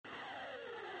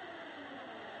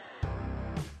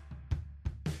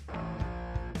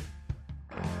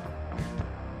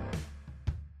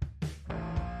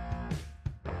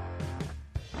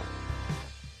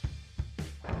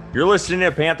You're listening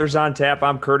to Panthers on Tap.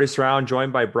 I'm Curtis Round,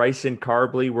 joined by Bryson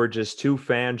Carbley. We're just two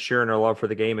fans sharing our love for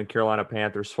the game in Carolina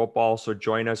Panthers football. So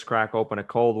join us, crack open a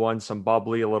cold one, some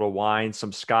bubbly, a little wine,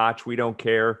 some scotch. We don't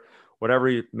care.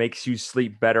 Whatever makes you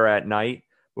sleep better at night.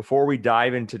 Before we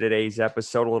dive into today's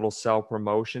episode, a little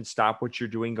self-promotion. Stop what you're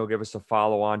doing. Go give us a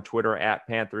follow on Twitter at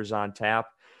Panthers on Tap.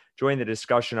 Join the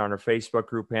discussion on our Facebook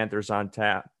group, Panthers on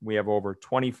Tap. We have over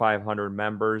 2,500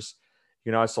 members.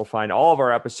 You can also find all of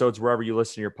our episodes wherever you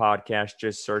listen to your podcast.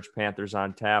 Just search Panthers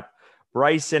on Tap.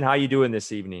 Bryson, how you doing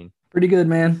this evening? Pretty good,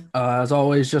 man. As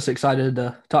always, just excited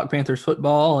to talk Panthers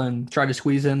football and try to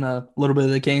squeeze in a little bit of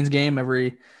the Canes game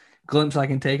every glimpse I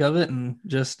can take of it and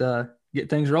just get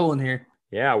things rolling here.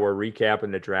 Yeah, we're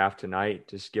recapping the draft tonight,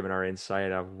 just giving our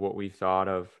insight of what we thought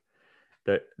of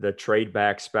the trade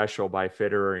back special by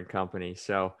Fitterer and company.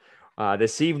 So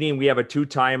this evening we have a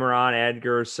two-timer on,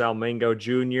 Edgar Salmingo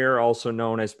Jr., also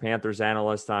known as Panthers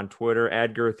analyst on Twitter.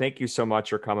 Edgar, thank you so much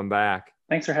for coming back.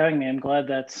 Thanks for having me. I'm glad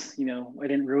that, I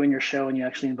didn't ruin your show and you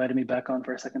actually invited me back on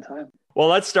for a second time. Well,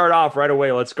 let's start off right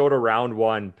away. Let's go to round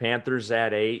one. Panthers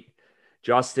at 8.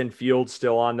 Justin Fields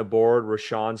still on the board.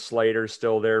 Rashawn Slater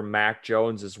still there. Mac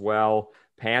Jones as well.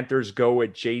 Panthers go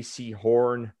with J.C.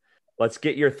 Horn. Let's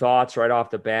get your thoughts right off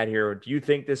the bat here. Do you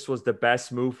think this was the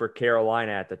best move for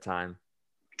Carolina at the time?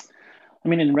 I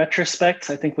mean, in retrospect,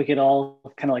 I think we could all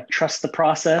kind of like trust the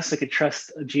process. We could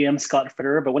trust GM Scott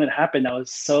Fitterer, but when it happened, I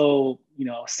was so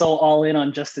all in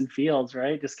on Justin Fields,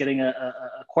 right? Just getting a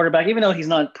quarterback, even though he's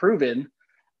not proven,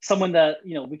 someone that,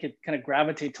 we could kind of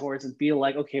gravitate towards and feel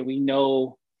like, okay, we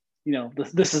know,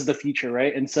 this is the future,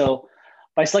 right? And so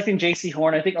by selecting JC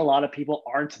Horn, I think a lot of people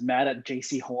aren't mad at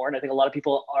JC Horn. I think a lot of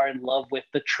people are in love with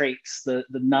the traits, the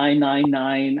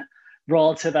 999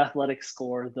 relative athletic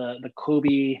score, the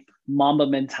Kobe Mamba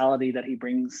mentality that he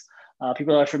brings.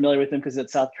 People are familiar with him because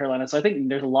it's South Carolina. So I think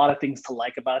there's a lot of things to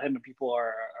like about him and people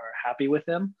are happy with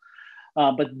him.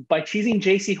 But by choosing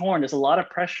JC Horn, there's a lot of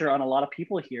pressure on a lot of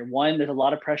people here. One, there's a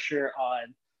lot of pressure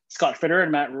on Scott Fitterer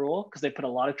and Matt Rule because they put a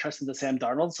lot of trust into Sam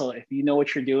Darnold. So if you know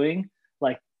what you're doing,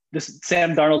 like this,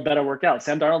 Sam Darnold better work out.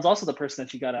 Sam Darnold's also the person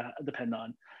that you got to depend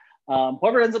on.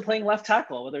 Whoever ends up playing left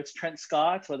tackle, whether it's Trent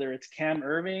Scott, whether it's Cam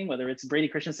Irving, whether it's Brady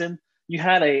Christensen, you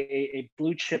had a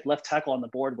blue chip left tackle on the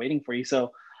board waiting for you.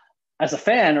 So as a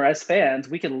fan or as fans,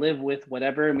 we could live with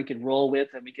whatever and we could roll with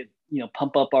and we could,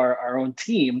 pump up our own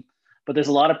team. But there's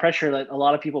a lot of pressure that a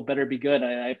lot of people better be good.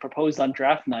 I proposed on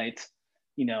draft night,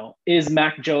 is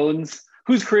Mac Jones,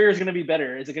 whose career is going to be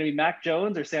better? Is it going to be Mac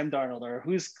Jones or Sam Darnold? Or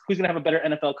who's going to have a better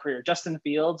NFL career, Justin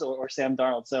Fields or Sam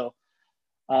Darnold? So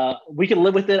we can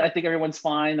live with it. I think everyone's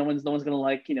fine. No one's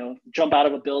going to jump out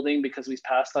of a building because we've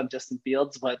passed on Justin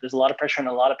Fields, but there's a lot of pressure on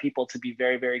a lot of people to be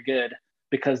very, very good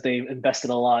because they've invested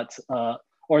a lot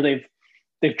or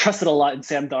they've trusted a lot in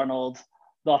Sam Darnold,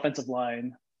 the offensive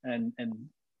line, and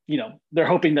they're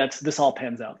hoping that this all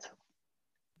pans out.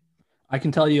 I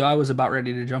can tell you I was about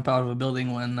ready to jump out of a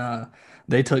building when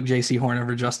they took JC Horn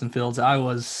over Justin Fields. I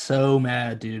was so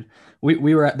mad, dude.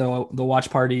 We were at the watch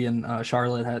party in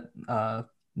Charlotte at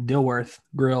Dilworth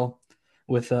Grill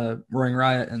with Roaring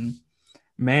Riot, and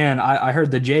man, I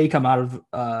heard the J come out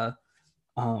of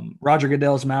Roger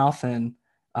Goodell's mouth, and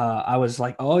I was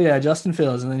like, oh yeah, Justin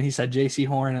Fields, and then he said JC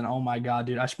Horn, and oh my god,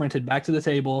 dude, I sprinted back to the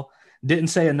table, didn't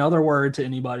say another word to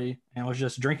anybody, and was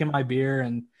just drinking my beer,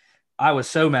 and I was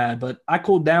so mad, but I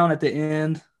cooled down at the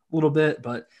end a little bit,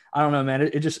 but I don't know, man,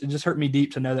 it just hurt me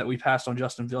deep to know that we passed on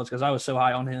Justin Fields because I was so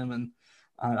high on him, and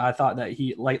I thought that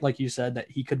he, like you said,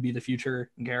 that he could be the future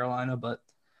in Carolina, but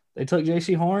they took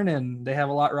JC Horn, and they have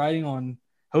a lot riding on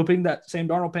hoping that Sam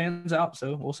Darnold pans out.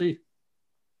 So we'll see.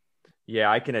 Yeah,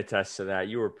 I can attest to that.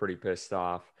 You were pretty pissed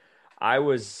off.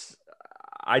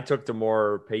 I took the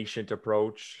more patient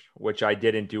approach, which I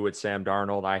didn't do with Sam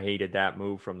Darnold. I hated that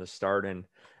move from the start, and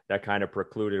that kind of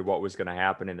precluded what was going to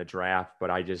happen in the draft,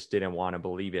 but I just didn't want to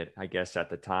believe it, I guess,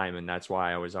 at the time. And that's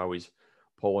why I was always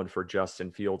pulling for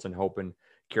Justin Fields and hoping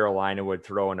Carolina would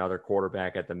throw another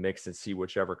quarterback at the mix and see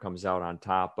whichever comes out on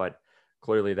top. But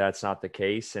clearly that's not the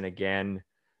case. And again,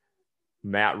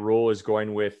 Matt Rule is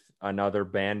going with another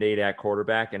Band-Aid at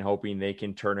quarterback and hoping they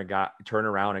can turn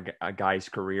around a guy's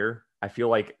career. I feel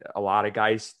like a lot of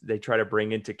guys they try to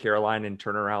bring into Carolina and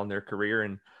turn around their career,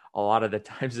 and a lot of the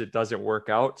times it doesn't work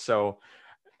out. So,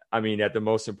 I mean, at the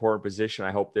most important position,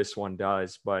 I hope this one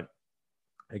does. But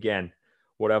again,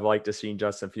 would I've liked to see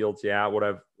Justin Fields? Yeah.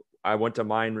 I wouldn't have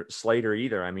mind Slater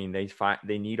either. I mean,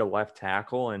 they need a left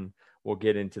tackle, and we'll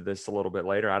get into this a little bit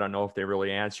later. I don't know if they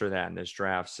really answer that in this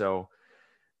draft. So,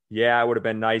 yeah, it would have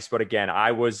been nice. But again,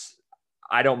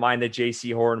 I don't mind the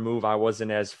JC Horn move. I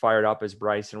wasn't as fired up as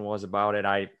Bryson was about it.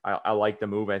 I like the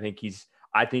move. I think he's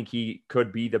I think he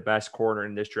could be the best corner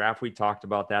in this draft. We talked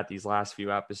about that these last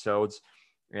few episodes.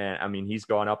 And I mean, he's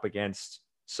gone up against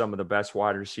some of the best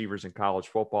wide receivers in college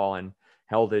football and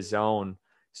held his own.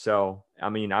 So, I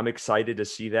mean, I'm excited to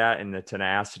see that and the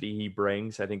tenacity he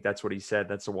brings. I think that's what he said.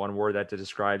 That's the one word that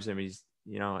describes him. He's,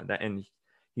 and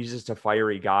he's just a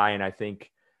fiery guy. And I think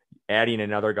adding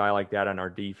another guy like that on our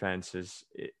defense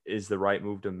is the right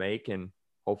move to make. And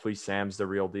hopefully Sam's the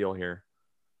real deal here.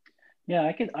 Yeah,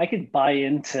 I could buy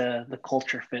into the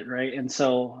culture fit, right? And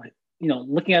so,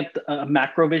 looking at a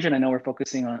macro vision, I know we're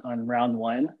focusing on round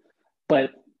one,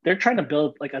 but they're trying to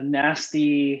build like a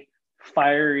nasty,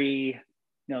 fiery,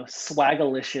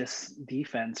 swagalicious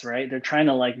defense, right? They're trying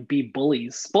to like be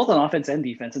bullies, both on offense and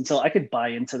defense. And so I could buy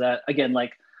into that. Again,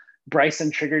 like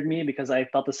Bryson triggered me because I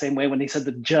felt the same way when he said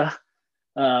the "ja."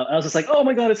 I was just like, oh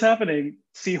my God, it's happening.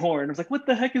 C Horn. I was like, what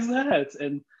the heck is that?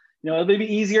 And it'd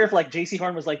be easier if like JC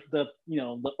Horn was like the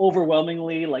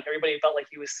overwhelmingly, like everybody felt like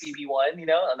he was CB1,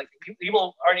 like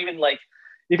people aren't even like,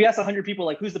 if you ask 100 people,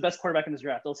 like who's the best quarterback in this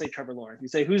draft, they'll say Trevor Lawrence. You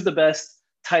say, who's the best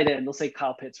tight end, they'll say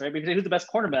Kyle Pitts, right? But if you say who's the best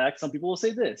cornerback, some people will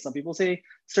say this, some people say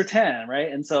Surtain,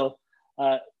 right? And so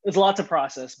there's a lot to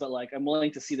process, but like I'm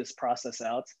willing to see this process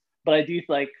out. But I do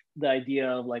like the idea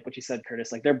of like what you said,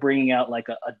 Curtis, like they're bringing out like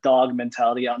a dog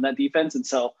mentality on that defense. And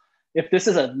so if this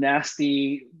is a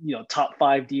nasty, top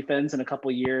 5 defense in a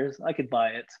couple of years, I could buy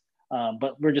it.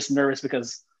 But we're just nervous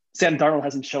because Sam Darnold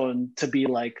hasn't shown to be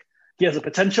like, he has a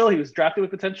potential. He was drafted with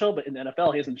potential, but in the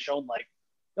NFL, he hasn't shown like,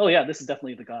 oh yeah, this is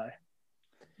definitely the guy.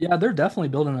 Yeah, they're definitely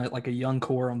building a young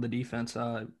core on the defense,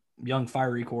 young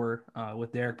fiery core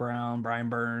with Derek Brown, Brian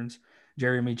Burns,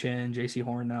 Jeremy Chin, JC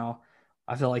Horn now.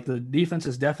 I feel like the defense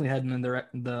is definitely heading in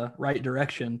the right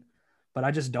direction, but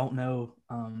I just don't know.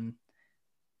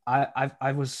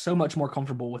 I was so much more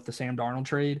comfortable with the Sam Darnold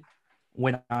trade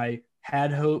when I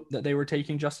had hope that they were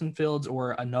taking Justin Fields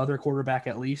or another quarterback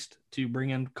at least to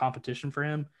bring in competition for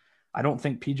him. I don't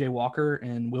think PJ Walker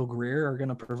and Will Grier are going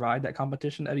to provide that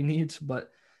competition that he needs,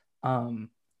 but I'm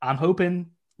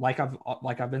hoping, like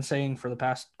I've been saying for the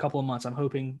past couple of months, I'm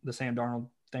hoping the Sam Darnold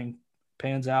thing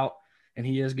pans out and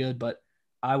he is good, but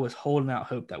I was holding out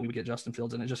hope that we would get Justin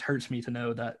Fields, and it just hurts me to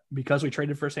know that because we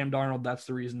traded for Sam Darnold, that's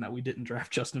the reason that we didn't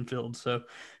draft Justin Fields. So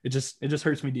it just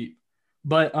hurts me deep.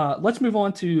 But let's move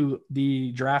on to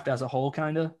the draft as a whole,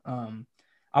 kind of.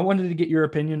 I wanted to get your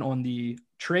opinion on the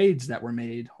trades that were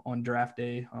made on draft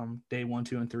day, day 1,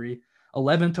 2, and 3.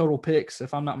 11 total picks,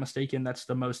 if I'm not mistaken. That's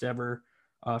the most ever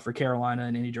for Carolina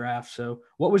in any draft. So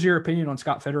what was your opinion on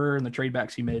Scott Fitterer and the trade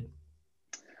backs he made?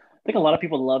 I think a lot of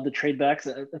people love the trade backs.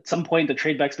 At some point, the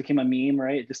trade backs became a meme,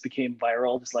 right? It just became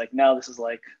viral. Just like now, this is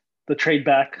like the trade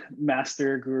back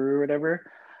master guru or whatever.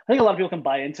 I think a lot of people can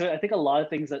buy into it. I think a lot of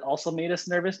things that also made us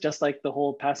nervous, just like the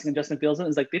whole passing on Justin Fields,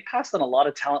 is like they passed on a lot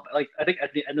of talent. Like I think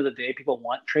at the end of the day, people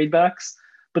want trade backs,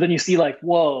 but then you see like,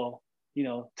 whoa,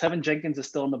 Tevin Jenkins is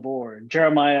still on the board.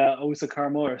 Jeremiah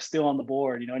Owusu-Koramoah is still on the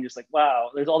board, and you're just like, wow,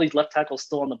 there's all these left tackles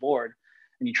still on the board.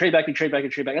 And you trade back.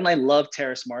 And I love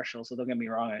Terrace Marshall, so don't get me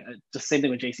wrong. Just same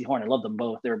thing with JC Horn. I love them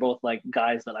both. They were both like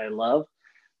guys that I love.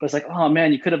 But it's like, oh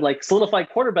man, you could have like solidified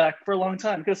quarterback for a long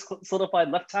time. You could have solidified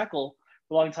left tackle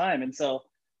for a long time. And so,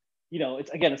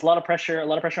 it's a lot of pressure. A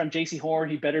lot of pressure on JC Horn.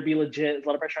 He better be legit. A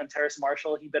lot of pressure on Terrace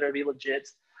Marshall. He better be legit.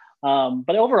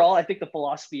 But overall, I think the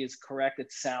philosophy is correct.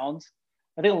 It's sound.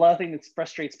 I think a lot of things that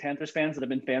frustrates Panthers fans that have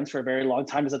been fans for a very long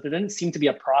time is that there didn't seem to be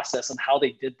a process on how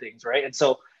they did things, right? And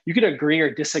so you could agree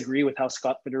or disagree with how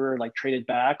Scott Fitterer like traded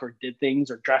back or did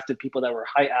things or drafted people that were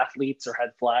high athletes or had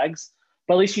flags,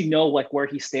 but at least like where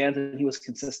he stands and he was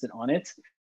consistent on it.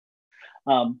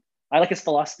 I like his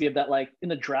philosophy of that, like in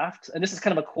the draft, and this is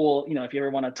kind of a cool, if you ever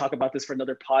want to talk about this for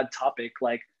another pod topic,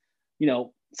 like,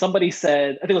 somebody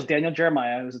said, I think it was Daniel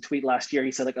Jeremiah, it was a tweet last year.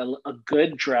 He said like a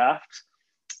good draft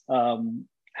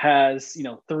has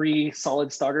 3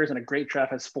 solid starters, and a great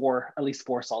draft has at least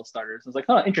four solid starters. I was like,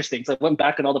 oh, interesting. So I went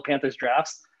back in all the Panthers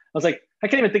drafts. I was like, I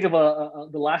can't even think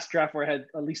of the last draft where I had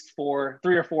at least 3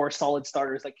 or 4 solid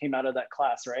starters that came out of that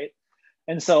class, right?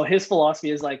 And so his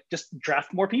philosophy is like, just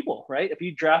draft more people, right? If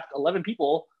you draft 11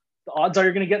 people, the odds are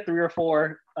you're going to get 3 or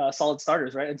 4 solid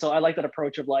starters, right? And so I like that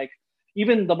approach of like,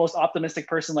 even the most optimistic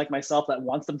person like myself that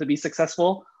wants them to be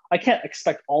successful, I can't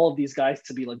expect all of these guys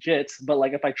to be legit, but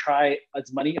like if I try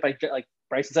as many, like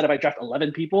Bryson said, if I draft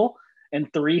 11 people and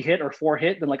 3 hit or 4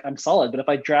 hit, then like I'm solid. But if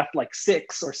I draft like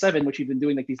 6 or 7, which you've been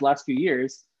doing like these last few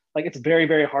years, like it's very,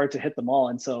 very hard to hit them all.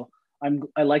 And so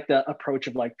I like the approach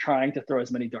of like trying to throw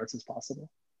as many darts as possible.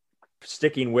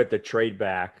 Sticking with the trade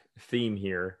back theme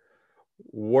here,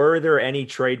 were there any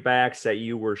trade backs that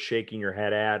you were shaking your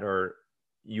head at or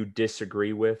you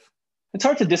disagree with? It's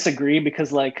hard to disagree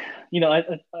because, like,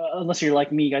 unless you're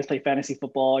like me, you guys play fantasy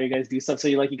football, you guys do stuff. So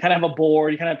you kind of have a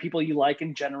board, you kind of have people you like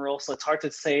in general. So it's hard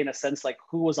to say in a sense like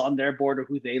who was on their board or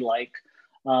who they like.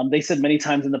 They said many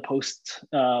times in the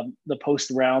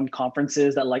post round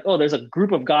conferences that like, oh, there's a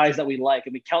group of guys that we like,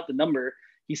 and we count the number.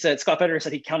 He said Scott Federer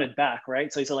said he counted back,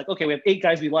 right? So he said like, okay, we have 8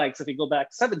 guys we like. So if you go back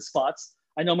 7 spots,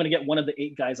 I know I'm going to get one of the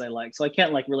 8 guys I like. So I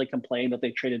can't like really complain that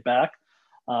they traded back.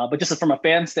 But just from a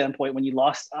fan standpoint, when you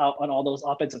lost out on all those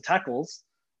offensive tackles,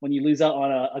 when you lose out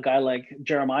on a guy like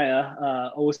Jeremiah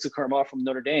Owusu-Koramoah from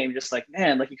Notre Dame, just like,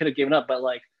 man, like you could have given up. But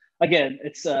like, again,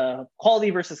 it's quality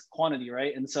versus quantity,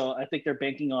 right? And so I think they're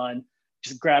banking on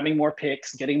just grabbing more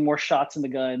picks, getting more shots in the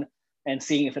gun, and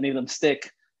seeing if any of them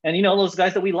stick. And those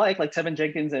guys that we like Tevin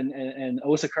Jenkins and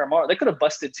Owusu-Koramoah, they could have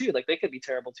busted too. Like they could be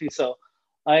terrible too. So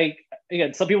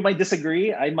again, some people might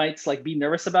disagree. I might like be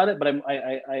nervous about it, but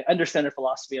I understand their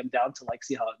philosophy. I'm down to like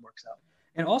see how it works out.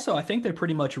 And also, I think they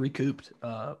pretty much recouped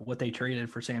what they traded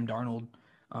for Sam Darnold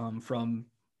from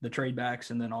the trade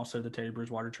backs and then also the Teddy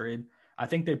Bridgewater trade. I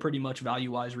think they pretty much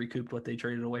value-wise recouped what they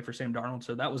traded away for Sam Darnold.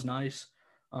 So that was nice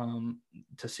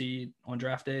to see on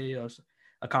draft day.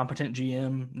 A competent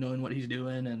GM knowing what he's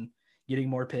doing and getting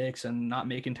more picks and not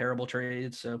making terrible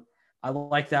trades. So I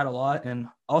like that a lot. And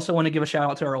also want to give a shout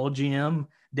out to our old GM,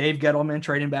 Dave Gettleman,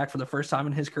 trading back for the first time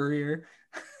in his career.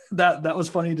 That was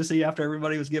funny to see after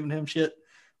everybody was giving him shit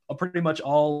pretty much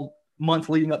all month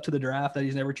leading up to the draft that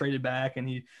he's never traded back. And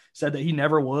he said that he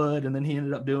never would. And then he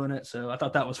ended up doing it. So I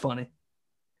thought that was funny.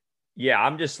 Yeah,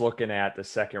 I'm just looking at the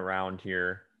second round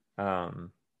here.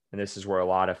 And this is where a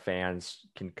lot of fans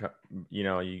can,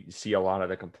 you see a lot of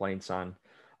the complaints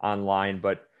online,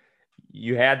 but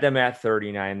you had them at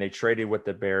 39. They traded with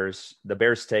the Bears. The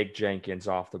Bears take Jenkins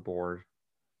off the board.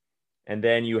 And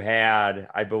then you had,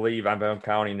 I believe, I'm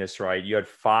counting this right, you had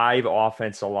 5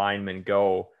 offensive linemen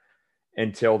go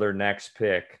until their next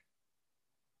pick.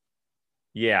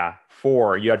 Yeah,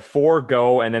 4. You had 4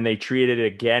 go, and then they treated it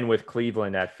again with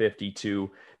Cleveland at 52.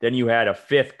 Then you had a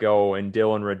 5th go in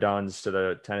Dylan Redunds to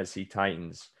the Tennessee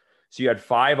Titans. So you had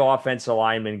 5 offensive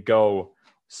linemen go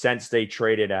since they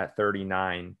traded at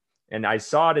 39. And I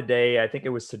saw today, I think it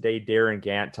was today, Darren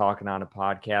Gant talking on a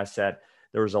podcast that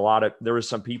there was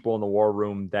some people in the war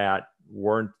room that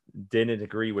didn't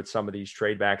agree with some of these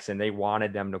trade backs, and they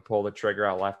wanted them to pull the trigger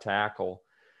at left tackle.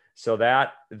 So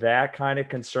that kind of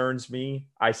concerns me.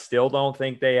 I still don't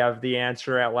think they have the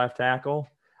answer at left tackle.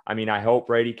 I mean, I hope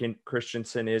Brady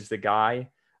Christensen is the guy,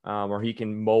 or he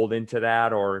can mold into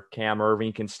that, or Cam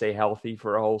Irving can stay healthy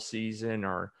for a whole season,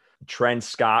 or Trent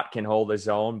Scott can hold his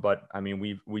own. But I mean,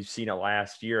 we've seen it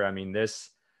last year. I mean, this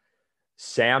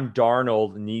Sam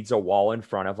Darnold needs a wall in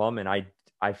front of him, and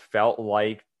I felt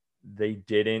like they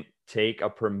didn't take a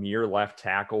premier left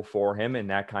tackle for him, and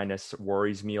that kind of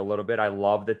worries me a little bit. I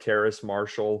love the Terrace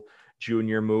Marshall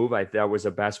Jr. move. That was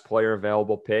a best player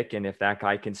available pick, and if that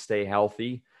guy can stay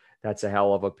healthy, that's a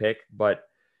hell of a pick. But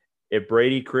if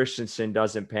Brady Christensen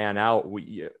doesn't pan out,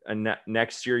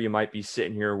 next year you might be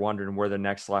sitting here wondering where the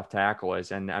next left tackle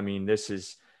is. And I mean,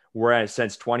 since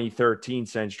 2013,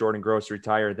 since Jordan Gross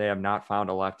retired, they have not found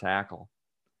a left tackle.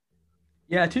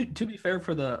 Yeah, to be fair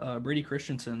for the Brady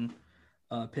Christensen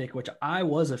pick, which I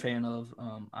was a fan of,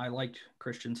 I liked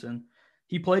Christensen.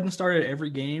 He played and started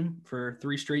every game for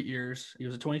 3 straight years. He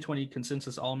was a 2020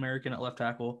 consensus All-American at left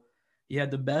tackle. He had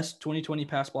the best 2020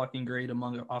 pass blocking grade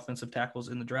among offensive tackles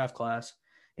in the draft class,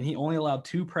 and he only allowed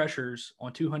 2 pressures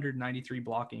on 293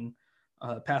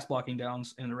 pass blocking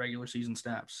downs in the regular season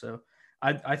snaps. So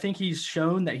I think he's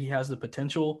shown that he has the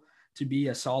potential to be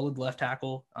a solid left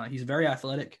tackle. He's very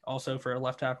athletic also for a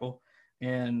left tackle,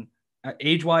 and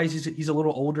age-wise, he's a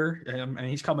little older, and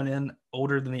he's coming in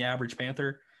older than the average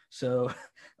Panther. So,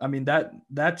 I mean,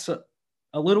 that's a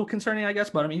little concerning, I guess,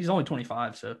 but I mean, he's only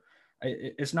 25, so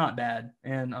it's not bad.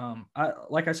 And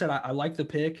like I said, I like the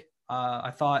pick.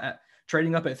 I thought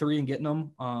trading up at 3 and getting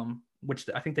them, which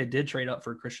I think they did trade up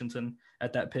for Christensen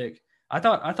at that pick. I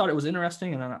thought it was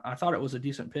interesting, and I thought it was a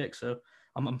decent pick. So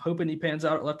I'm hoping he pans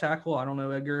out at left tackle. I don't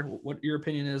know, Edgar, what your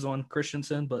opinion is on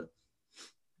Christensen, but.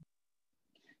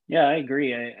 Yeah, I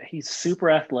agree. He's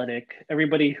super athletic.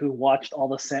 Everybody who watched all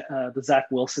the Zach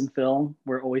Wilson film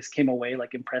always came away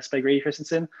like impressed by Brady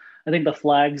Christensen. I think the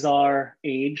flags are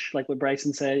age, like what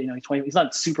Bryson said. He's 20. He's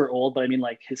not super old, but I mean,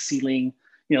 like his ceiling.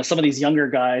 Some of these younger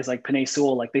guys like Penei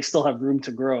Sewell, like they still have room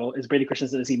to grow. Is Brady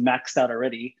Christensen, is he maxed out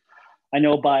already? I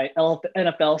know by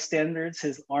NFL standards,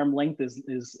 his arm length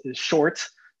is short.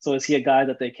 So is he a guy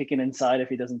that they kick in inside if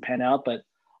he doesn't pan out? But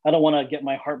I don't want to get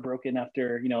my heart broken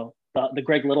after the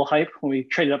Greg Little hype when we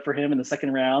traded up for him in the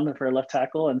second round for a left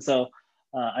tackle. And so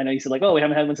I know you said like, oh, we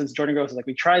haven't had one since Jordan Gross. Like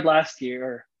we tried last year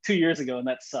or 2 years ago, and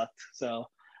that sucked. So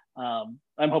I'm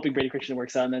hoping Brady Christian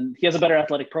works out. And then he has a better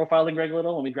athletic profile than Greg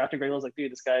Little. When we drafted Greg Little, I was like,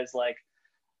 dude, this guy's like,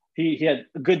 he had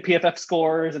good PFF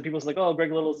scores, and people was like, oh,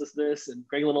 Greg Little is this, and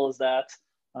Greg Little is that.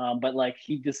 But like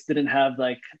he just didn't have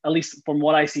like, at least from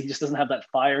what I see, he just doesn't have that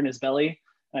fire in his belly.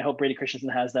 And I hope Brady Christensen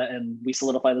has that, and we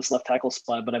solidify this left tackle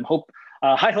spot. But I'm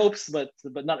high hopes, but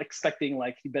not expecting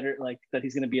like he better like that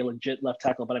he's going to be a legit left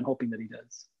tackle. But I'm hoping that he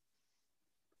does.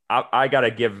 I got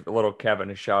to give little Kevin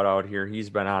a shout out here. He's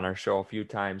been on our show a few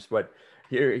times, but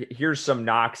here's some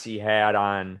knocks he had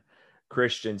on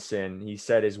Christensen. He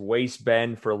said his waist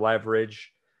bend for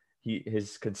leverage,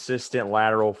 his consistent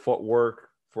lateral footwork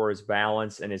for his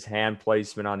balance, and his hand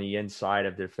placement on the inside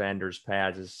of defenders'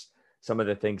 pads is some of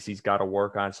the things he's got to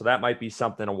work on. So that might be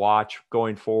something to watch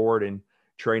going forward in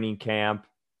training camp,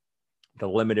 the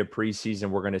limited preseason.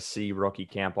 We're going to see rookie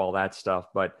camp, all that stuff,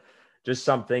 but just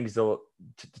some things to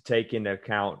take into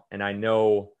account. And I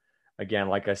know, again,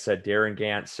 like I said, Darren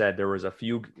Gant said there was a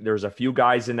few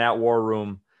guys in that war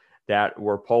room that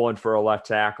were pulling for a left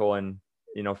tackle, and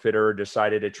Fitterer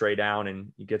decided to trade down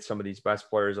and you get some of these best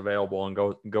players available and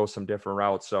go some different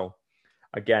routes. So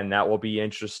again, that will be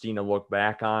interesting to look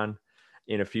back on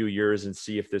in a few years and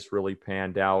see if this really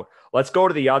panned out. Let's go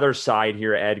to the other side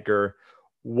here, Edgar.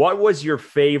 What was your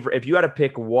favorite, if you had to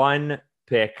pick one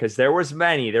pick, because there was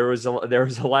many, there was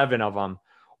 11 of them.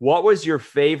 What was your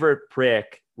favorite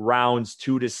pick rounds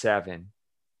 2 to 7?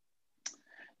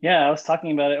 Yeah, I was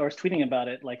talking about it, or I was tweeting about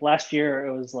it. Like last year,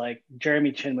 it was like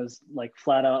Jeremy Chin was like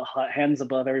flat out hands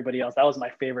above everybody else. That was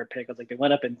my favorite pick. I was like, they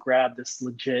went up and grabbed this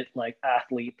legit like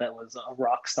athlete that was a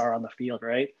rock star on the field,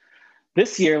 right?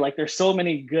 This year, like there's so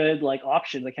many good like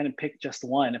options. I can't pick just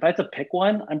one. If I had to pick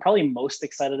one, I'm probably most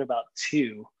excited about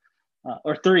two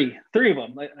or three of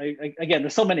them. Again,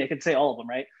 there's so many, I could say all of them,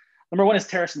 right? Number one is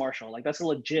Terrace Marshall. Like that's a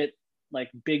legit like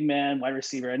big man wide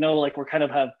receiver. I know like we're kind of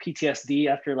have PTSD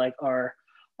after like our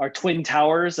twin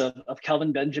towers of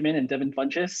Kelvin Benjamin and Devin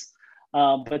Funchess.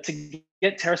 But to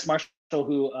get Terrace Marshall,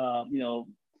 who,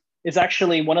 is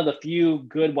actually one of the few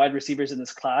good wide receivers in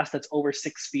this class that's over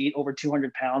 6 feet, over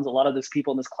 200 pounds. A lot of these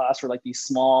people in this class were like these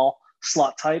small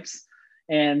slot types.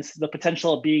 And the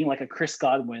potential of being like a Chris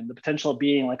Godwin, the potential of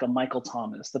being like a Michael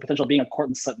Thomas, the potential of being a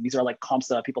Cortland Sutton. These are like comps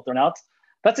that people thrown out.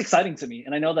 That's exciting to me.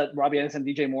 And I know that Robbie Anderson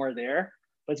and DJ Moore are there.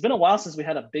 But it's been a while since we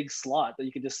had a big slot that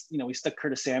you could just, we stuck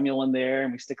Curtis Samuel in there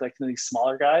and we stick like these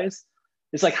smaller guys.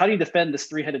 It's like, how do you defend this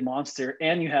three-headed monster?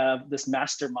 And you have this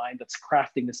mastermind that's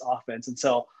crafting this offense. And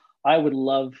so I would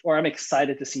love, or I'm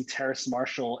excited to see Terrace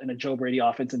Marshall in a Joe Brady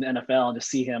offense in the NFL and to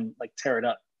see him like tear it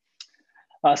up.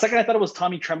 Second, I thought it was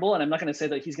Tommy Tremble. And I'm not going to say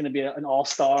that he's going to be an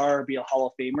all-star or be a Hall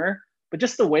of Famer, but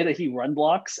just the way that he run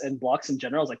blocks and blocks in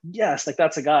general is like, yes, like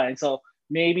that's a guy. And so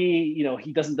maybe,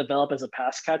 he doesn't develop as a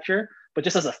pass catcher, but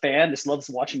just as a fan, just loves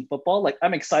watching football. Like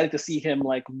I'm excited to see him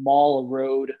like maul a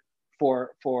road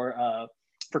for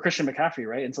Christian McCaffrey,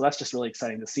 right? And so that's just really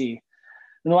exciting to see.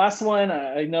 And the last one,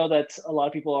 I know that a lot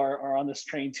of people are on this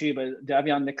train too, but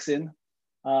Davion Nixon,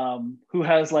 who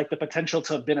has like the potential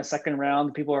to have been a second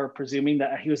round. People are presuming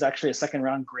that he was actually a second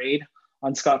round grade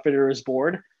on Scott Fitterer's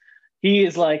board. He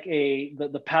is like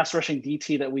the pass rushing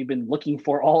DT that we've been looking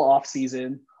for all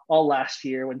offseason, all last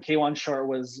year when K'Wan Short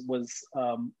was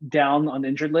down on the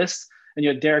injured list, and you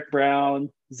had Derek Brown,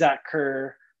 Zach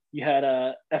Kerr, you had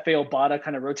F.A. Obata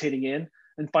kind of rotating in,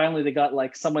 and finally they got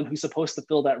like someone who's supposed to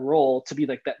fill that role to be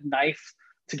like that knife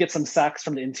to get some sacks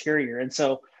from the interior. And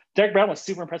so Derek Brown was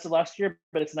super impressive last year,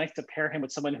 but it's nice to pair him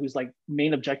with someone whose like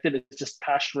main objective is just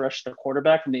pass rush the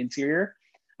quarterback from the interior.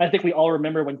 I think we all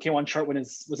remember when K'Wan Short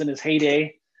was in his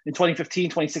heyday in 2015,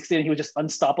 2016, he was just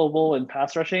unstoppable in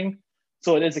pass rushing.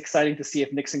 So it is exciting to see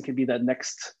if Nixon can be that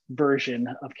next version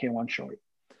of K'Wan Short.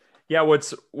 Yeah,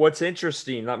 what's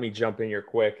interesting, let me jump in here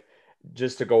quick,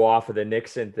 just to go off of the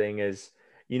Nixon thing is,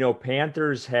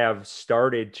 Panthers have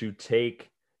started to take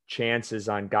chances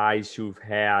on guys who've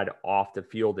had off the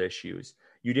field issues.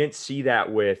 You didn't see that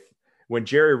when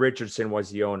Jerry Richardson was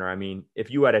the owner. I mean,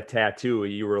 if you had a tattoo,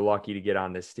 you were lucky to get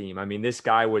on this team. I mean, this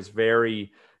guy was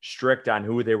very strict on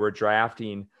who they were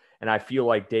drafting. And I feel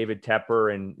like David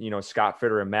Tepper and, Scott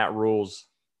Fitterer and Matt Rule's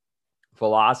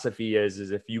philosophy is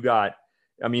if you got,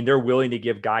 they're willing to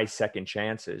give guys second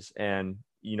chances. And,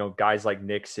 guys like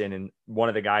Nixon, and one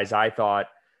of the guys I thought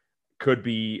could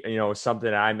be,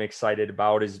 something I'm excited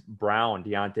about is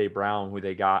Deontay Brown, who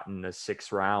they got in the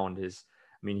 6th round.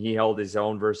 He held his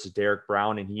own versus Derek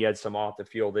Brown, and he had some off the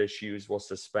field issues, was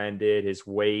suspended, his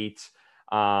weight.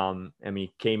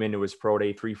 Came into his pro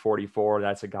day 344.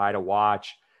 That's a guy to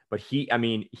watch. but he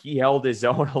held his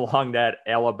own along that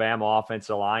Alabama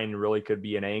offensive line, really could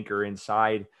be an anchor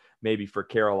inside maybe for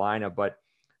Carolina. But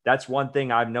that's one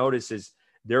thing I've noticed is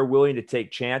they're willing to take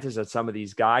chances on some of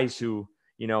these guys who,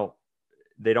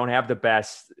 they don't have the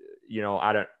best,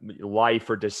 out of life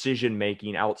or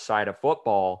decision-making outside of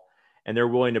football. And they're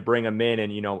willing to bring them in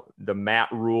and, the Matt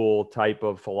Rule type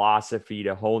of philosophy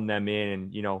to hone them in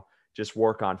and, just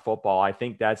work on football. I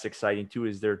think that's exciting too,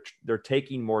 is they're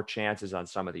taking more chances on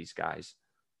some of these guys.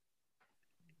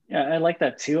 Yeah, I like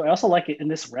that too. I also like it in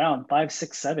this round, 5,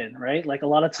 6, 7, right? Like a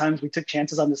lot of times we took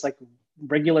chances on this like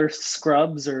regular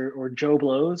scrubs or Joe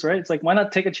Blows, right? It's like, why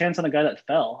not take a chance on a guy that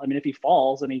fell? I mean, if he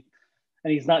falls and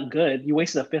he's not good, you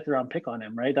wasted a 5th round pick on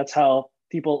him, right? That's how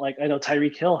people like, I know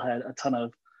Tyreek Hill had a ton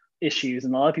of issues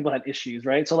and a lot of people had issues,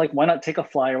 right? So like, why not take a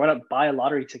flyer? Why not buy a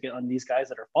lottery ticket on these guys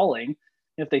that are falling?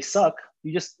 If they suck,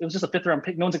 it was just a 5th round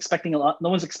pick. No one's expecting a lot. No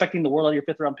one's expecting the world out of your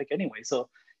 5th round pick anyway. So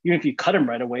even if you cut him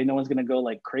right away, no one's going to go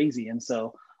like crazy. And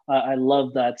so I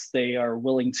love that they are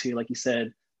willing to, like you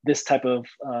said, this type of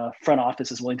front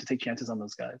office is willing to take chances on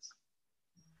those guys.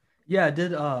 Yeah.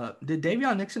 Did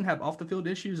Davion Nixon have off the field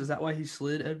issues? Is that why he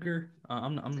slid, Edgar?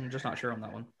 I'm just not sure on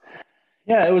that one.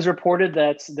 Yeah, it was reported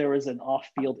that there was an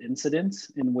off-field incident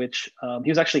in which he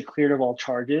was actually cleared of all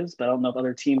charges, but I don't know if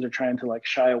other teams are trying to like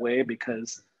shy away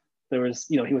because there was,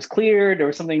 he was cleared. There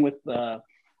was something with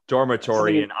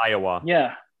dormitory in Iowa.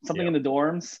 Yeah, something in the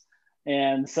dorms,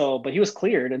 and so, but he was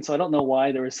cleared, and so I don't know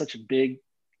why there was such a big,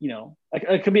 like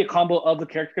it could be a combo of the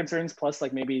character concerns plus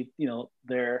like maybe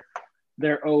their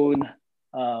own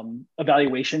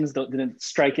evaluations didn't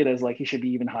strike it as like he should be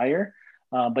even higher.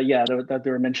 But yeah, they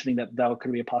were mentioning that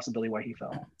could be a possibility why he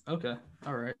fell. Okay.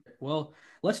 All right. Well,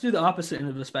 let's do the opposite end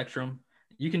of the spectrum.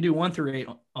 You can do 1 through 8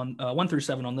 on 1 through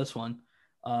 7 on this one.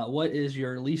 What is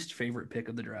your least favorite pick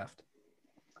of the draft?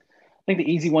 I think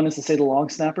the easy one is to say the long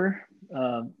snapper,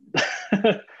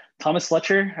 Thomas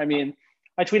Fletcher. I mean,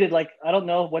 I tweeted like, I don't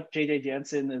know what JJ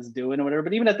Jansen is doing or whatever,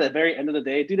 but even at the very end of the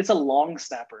day, dude, it's a long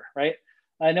snapper, right?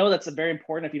 I know that's very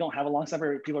important. If you don't have a long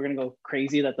snapper, people are going to go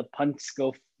crazy that the punts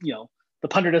go, the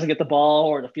punter doesn't get the ball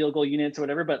or the field goal units or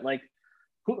whatever. But like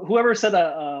whoever said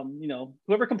that,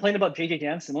 whoever complained about JJ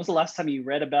Jansen, when was the last time you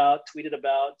read about, tweeted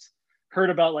about,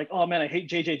 heard about like, oh man, I hate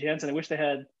JJ Jansen. I wish they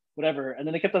had whatever. And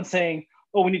then they kept on saying,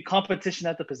 oh, we need competition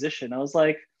at the position. I was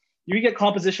like, you get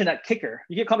competition at kicker.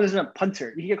 You get competition at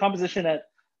punter. You get competition at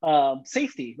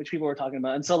safety, which people were talking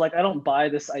about. And so like, I don't buy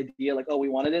this idea like, oh, we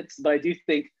wanted it. But I do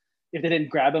think if they didn't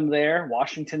grab him there,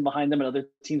 Washington behind them and other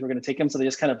teams were going to take him. So they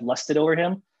just kind of lusted over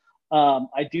him.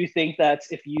 I do think that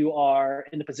if you are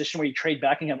in the position where you trade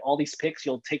back and you have all these picks,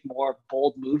 you'll take more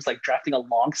bold moves like drafting a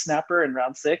long snapper in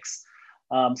round 6.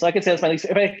 So I could say that's my least.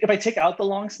 If I take out the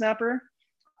long snapper,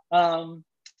 I'll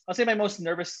say my most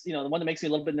nervous, the one that makes me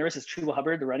a little bit nervous is Chuba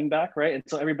Hubbard, the running back, right? And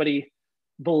so everybody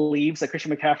believes that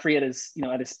Christian McCaffrey at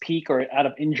his peak or out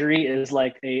of injury is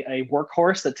like a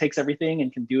workhorse that takes everything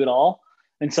and can do it all.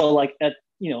 And so like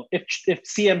if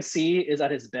CMC is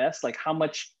at his best, like how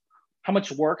much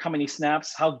work, how many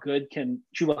snaps, how good can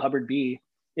Chuba Hubbard be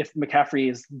if McCaffrey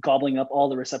is gobbling up all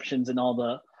the receptions and all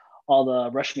the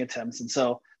rushing attempts? And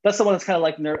so that's the one that's kind of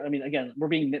like, I mean, again, we're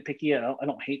being nitpicky. I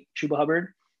don't hate Chuba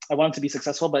Hubbard. I want him to be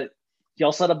successful, but he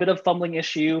also had a bit of fumbling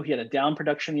issue. He had a down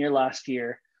production year last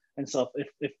year. And so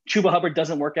if Chuba Hubbard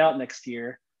doesn't work out next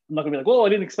year, I'm not gonna be like, whoa, I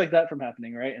didn't expect that from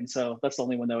happening, right? And so that's the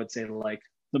only one that I would say like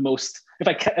the most, if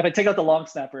I take out the long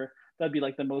snapper, that'd be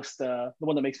like the most, the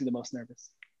one that makes me the most nervous.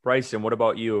 Bryson, what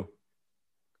about you?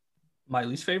 My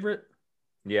least favorite?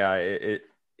 Yeah,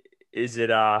 is it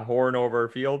Horn over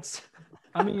Fields?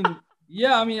 I mean,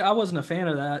 I wasn't a fan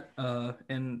of that.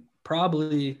 And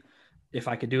probably if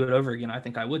I could do it over again, I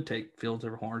think I would take Fields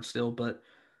over Horn still. But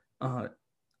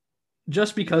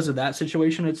just because of that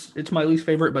situation, it's my least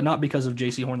favorite, but not because of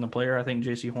J.C. Horn, the player. I think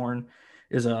J.C. Horn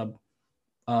is a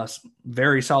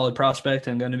very solid prospect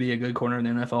and going to be a good corner in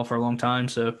the NFL for a long time.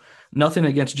 So nothing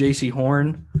against J.C.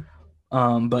 Horn.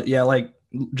 But yeah, like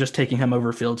just taking him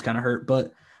over Fields kind of hurt.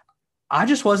 But I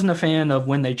just wasn't a fan of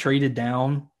when they traded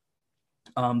down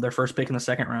their first pick in the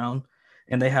second round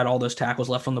and they had all those tackles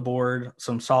left on the board,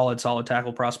 some solid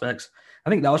tackle prospects. I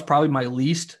think that was probably my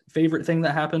least favorite thing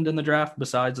that happened in the draft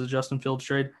besides the Justin Fields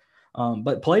trade.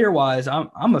 But player-wise,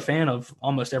 I'm a fan of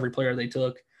almost every player they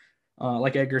took.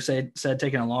 Like Edgar said,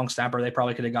 taking a long snapper, they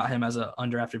probably could have got him as an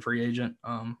undrafted free agent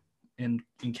in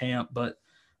camp. But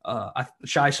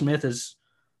Shi Smith is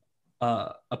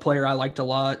a player I liked a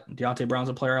lot. Deontay Brown's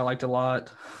a player I liked a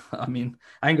lot. I mean,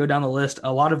 I can go down the list.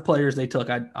 A lot of players they took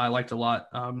I liked a lot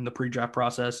in the pre-draft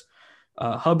process.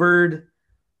 Hubbard,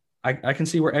 I can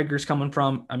see where Edgar's coming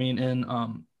from. I mean, in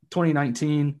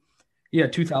 2019, He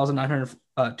had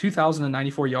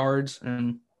 2,094 yards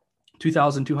and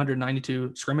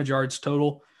 2,292 scrimmage yards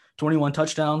total, 21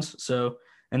 touchdowns. So,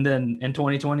 and then in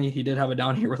 2020, he did have a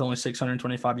down year with only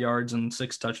 625 yards and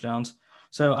 6 touchdowns.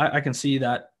 So I can see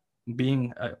that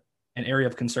being an area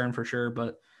of concern for sure.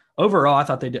 But overall, I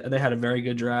thought they had a very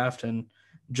good draft, and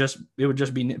it would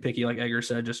just be nitpicky, like Edgar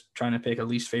said, just trying to pick a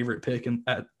least favorite pick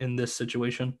in this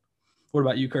situation. What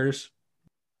about you, Curtis?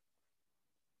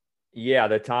 Yeah,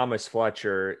 the Thomas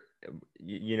Fletcher,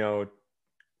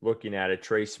 looking at it,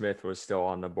 Trey Smith was still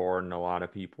on the board, and a lot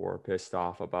of people were pissed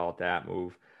off about that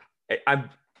move.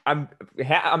 I'm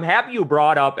happy you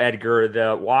brought up, Edgar,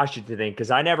 the Washington thing, because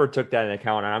I never took that into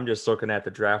account, and I'm just looking at the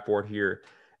draft board here.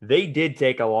 They did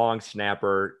take a long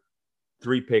snapper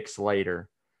 3 picks later.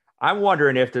 I'm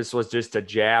wondering if this was just a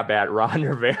jab at Ron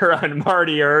Rivera and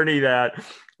Marty Ernie that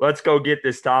let's go get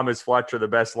this Thomas Fletcher, the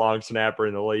best long snapper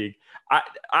in the league.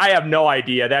 I have no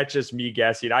idea. That's just me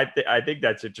guessing. I think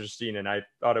that's interesting, and I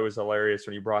thought it was hilarious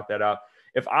when you brought that up.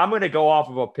 If I'm going to go off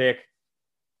of a pick,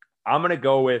 I'm going to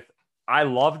go with I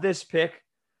love this pick,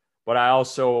 but I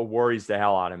also worries the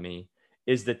hell out of me,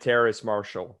 is the Terrace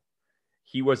Marshall.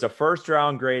 He was a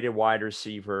first-round graded wide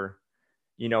receiver.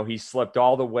 He slipped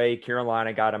all the way.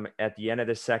 Carolina got him at the end of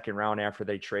the second round after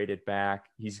they traded back.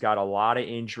 He's got a lot of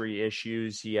injury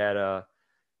issues. He had a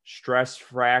stress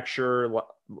fracture,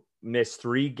 missed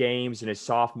 3 games in his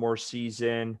sophomore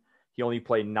season. He only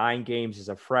played 9 games as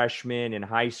a freshman in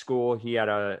high school. He had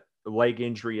a leg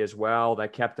injury as well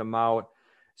that kept him out.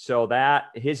 So that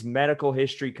his medical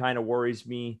history kind of worries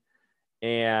me.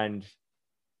 And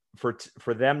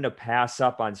for them to pass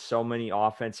up on so many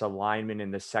offensive linemen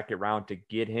in the second round to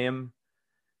get him,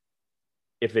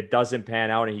 if it doesn't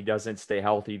pan out and he doesn't stay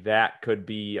healthy, that could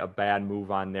be a bad move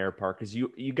on their part. Because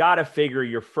you got to figure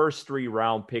your first 3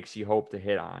 round picks you hope to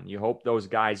hit on. You hope those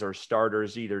guys are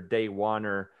starters either day one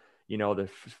or, the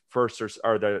first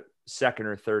or the second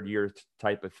or third year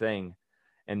type of thing.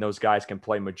 And those guys can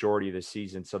play majority of the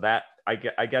season. So that,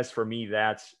 I guess for me,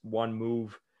 that's one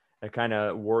move that kind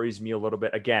of worries me a little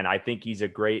bit. Again, I think he's a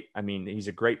great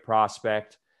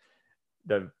prospect.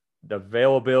 The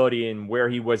availability and where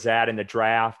he was at in the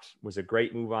draft was a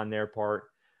great move on their part,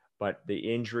 but the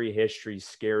injury history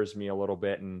scares me a little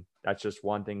bit. And that's just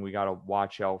one thing we got to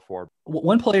watch out for.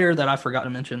 One player that I forgot to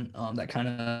mention that kind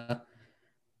of,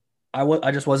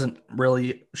 I just wasn't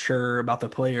really sure about the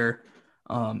player.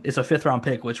 It's a 5th round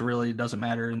pick, which really doesn't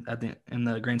matter in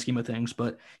the grand scheme of things.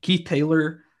 But Keith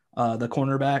Taylor, the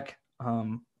cornerback,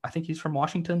 I think he's from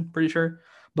Washington, pretty sure.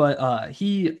 But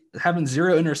he having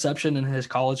 0 interception in his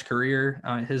college career.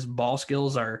 His ball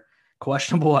skills are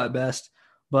questionable at best.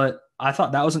 But I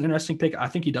thought that was an interesting pick. I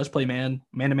think he does play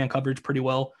man-to-man coverage pretty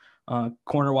well,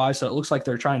 corner-wise. So it looks like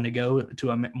they're trying to go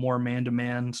to a more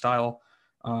man-to-man style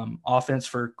offense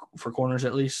for corners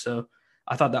at least. So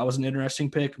I thought that was an interesting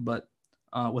pick, but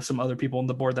with some other people on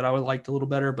the board that I would liked a little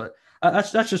better. But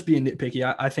that's just being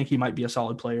nitpicky. I think he might be a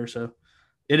solid player. So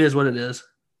it is what it is.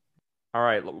 All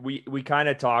right. We kind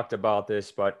of talked about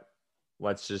this, but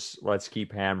let's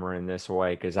keep hammering this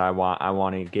away because I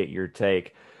want to get your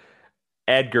take.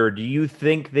 Edgar, do you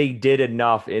think they did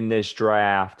enough in this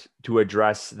draft to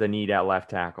address the need at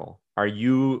left tackle? Are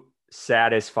you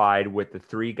satisfied with the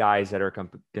 3 guys that are going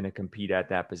to compete at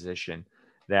that position?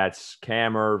 That's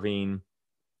Cam Irving,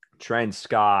 Trent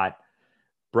Scott,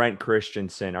 Brent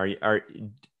Christensen.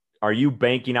 Are you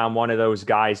banking on one of those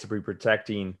guys to be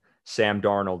protecting Sam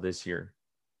Darnold this year?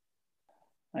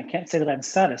 I can't say that I'm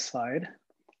satisfied.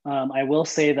 I will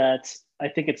say that I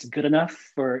think it's good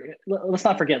enough let's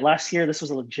not forget, last year, this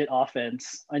was a legit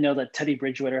offense. I know that Teddy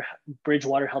Bridgewater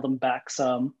held them back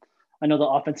some. I know the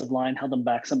offensive line held them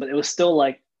back some, but it was still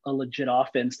like a legit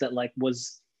offense that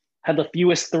had the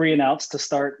fewest 3 and outs to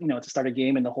start a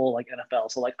game in the whole NFL.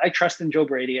 So I trust in Joe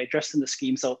Brady. I trust in the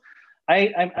scheme. So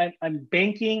I'm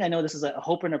banking. I know this is a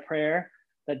hope and a prayer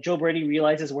that Joe Brady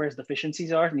realizes where his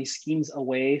deficiencies are and he schemes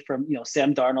away from,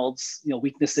 Sam Darnold's,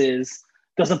 weaknesses,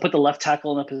 doesn't put the left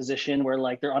tackle in a position where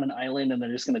they're on an island and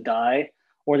they're just going to die,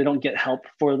 or they don't get help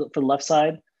for the left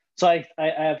side. So I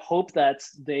have hope that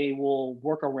they will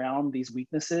work around these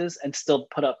weaknesses and still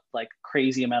put up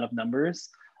crazy amount of numbers.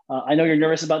 I know you're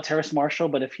nervous about Terrace Marshall,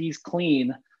 but if he's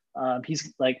clean,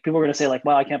 he's people are going to say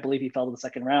wow, I can't believe he fell to the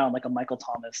second round, like a Michael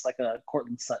Thomas, like a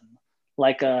Cortland Sutton,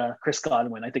 like a Chris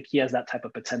Godwin. I think he has that type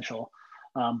of potential,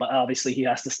 but obviously he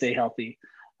has to stay healthy.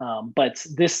 But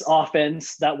this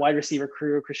offense, that wide receiver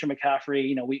crew, Christian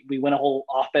McCaffrey, we went a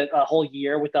whole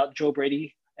year without Joe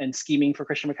Brady and scheming for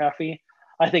Christian McCaffrey.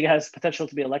 I think it has potential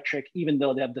to be electric, even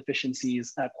though they have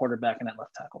deficiencies at quarterback and at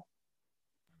left tackle.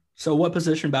 So what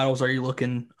position battles are you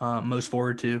looking most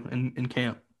forward to in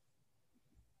camp?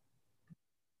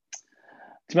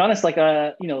 To be honest, like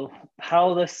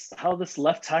how this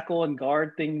left tackle and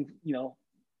guard thing,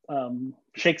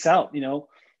 shakes out.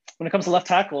 When it comes to left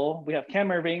tackle, we have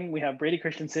Cam Irving, we have Brady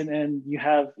Christensen, and you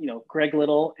have Greg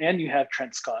Little, and you have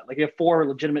Trent Scott. Like you have four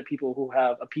legitimate people who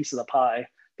have a piece of the pie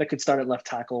that could start at left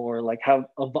tackle or like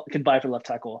could buy for left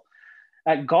tackle.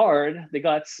 At guard, they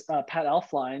got Pat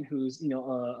Elflein, who's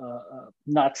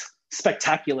not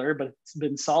spectacular, but it's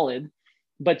been solid.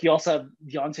 But you also have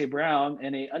Deontay Brown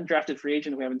and a undrafted free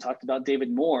agent we haven't talked about,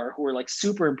 David Moore, who are like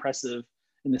super impressive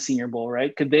in the Senior Bowl,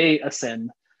 right? Could they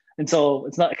ascend? And so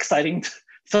it's not exciting to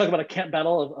talk about a camp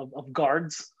battle of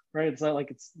guards, right? It's not like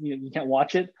it's you can't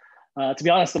watch it. To be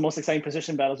honest, the most exciting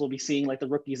position battles we'll be seeing like the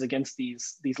rookies against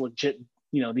these legit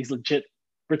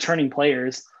returning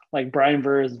players like Brian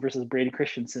Verse versus Brady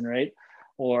Christensen, right?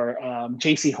 Or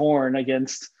J.C. Horn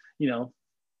against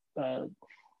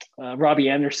Robbie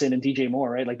Anderson and DJ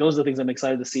Moore, right? Like those are the things I'm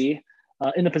excited to see.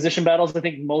 In the position battles, I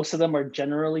think most of them are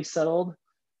generally settled.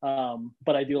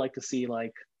 But I do like to see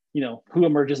who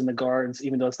emerges in the guards,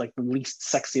 even though it's like the least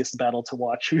sexiest battle to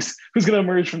watch. Who's going to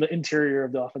emerge from the interior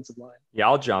of the offensive line? Yeah,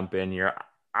 I'll jump in here.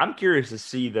 I'm curious to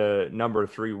see the number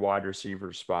 3 wide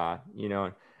receiver spot.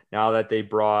 Now that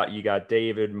you got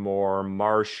David Moore,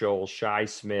 Marshall, Shi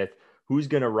Smith, who's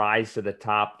going to rise to the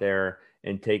top there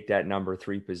and take that number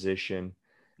 3 position?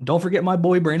 Don't forget my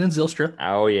boy Brandon Zylstra.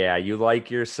 Oh yeah, you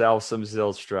like yourself some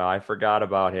Zylstra. I forgot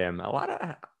about him.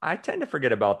 I tend to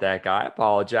forget about that guy. I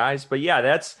apologize, but yeah,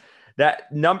 that's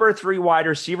that number 3 wide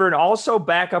receiver and also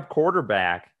backup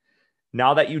quarterback.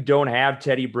 Now that you don't have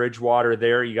Teddy Bridgewater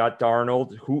there, you got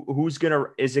Darnold.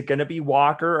 Is it gonna be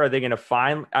Walker? Are they gonna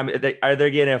are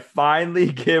they gonna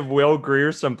finally give Will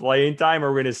Grier some playing time?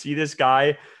 Are we gonna see this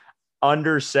guy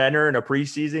under center in a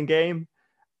preseason game?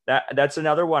 That's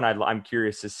another one I'm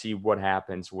curious to see what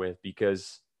happens with,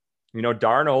 because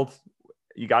Darnold,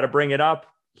 you got to bring it up.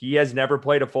 He has never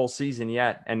played a full season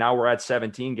yet, and now we're at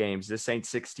 17 games. This ain't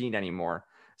 16 anymore.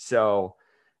 So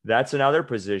that's another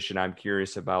position I'm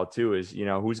curious about too. Is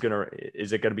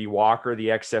is it gonna be Walker, the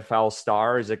XFL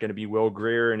star? Is it gonna be Will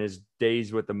Grier in his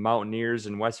days with the Mountaineers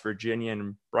in West Virginia?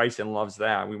 And Bryson loves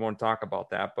that. We won't talk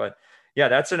about that, but yeah,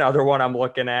 that's another one I'm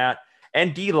looking at.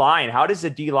 And D-line, how does the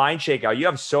D-line shake out? You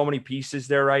have so many pieces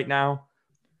there right now.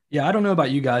 Yeah, I don't know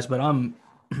about you guys, but I'm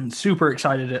super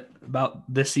excited about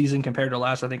this season compared to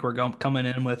last. I think we're coming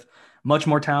in with much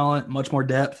more talent, much more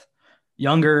depth,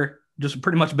 younger, just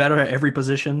pretty much better at every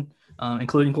position,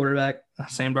 including quarterback,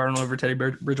 Sam Darnold over Teddy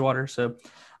Bridgewater. So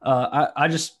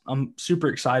I'm super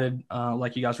excited,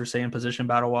 like you guys were saying, position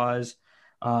battle-wise.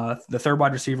 The third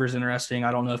wide receiver is interesting.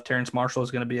 I don't know if Terrence Marshall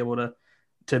is going to be able to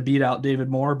beat out David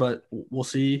Moore, but we'll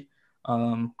see.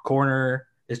 Corner,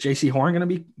 is J.C. Horn going to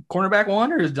be cornerback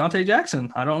 1 or is Dante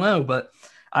Jackson? I don't know, but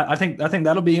I think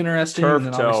that'll be interesting. Turf and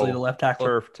then toe. Obviously the left tackle.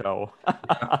 Turf toe.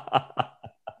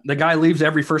 The guy leaves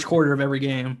every first quarter of every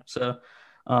game. So,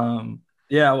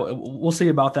 yeah, we'll see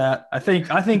about that. I think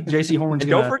J.C. Horn's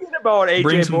going to. Don't forget about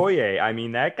AJ Boye. I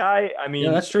mean, that guy. I mean,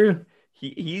 yeah, that's true.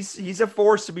 He's a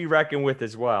force to be reckoned with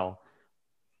as well.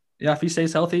 Yeah, if he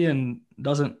stays healthy and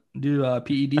doesn't do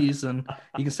PEDs, then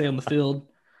he can stay on the field,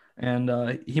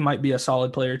 and he might be a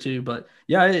solid player too. But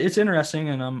yeah, it's interesting,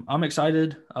 and I'm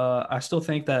excited. I still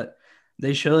think that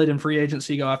they should in free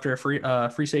agency go after a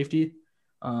free safety,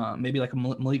 maybe like a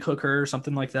Malik Hooker or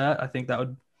something like that. I think that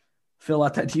would fill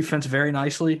out that defense very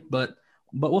nicely. But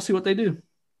we'll see what they do.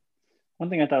 One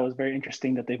thing I thought was very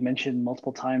interesting that they've mentioned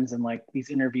multiple times in like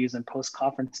these interviews and post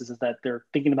conferences is that they're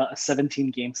thinking about a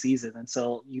 17-game season. And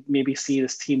so you maybe see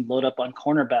this team load up on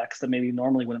cornerbacks that maybe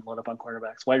normally wouldn't load up on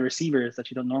quarterbacks, wide receivers that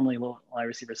you don't normally load on wide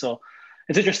receivers. So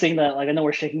it's interesting that I know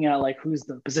we're shaking out who's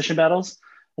the position battles.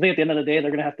 I think at the end of the day, they're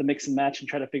going to have to mix and match and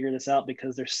try to figure this out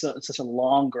because there's such a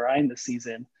long grind this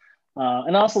season.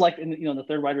 And also in the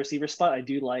third wide receiver spot, I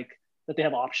do like that they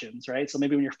have options, right? So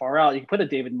maybe when you're far out, you can put a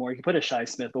David Moore, you can put a Shi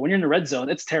Smith, but when you're in the red zone,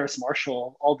 it's Terrace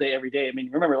Marshall all day, every day. I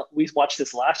mean, remember we watched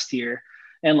this last year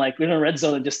and we're in the red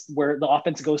zone and just where the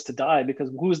offense goes to die because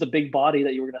who's the big body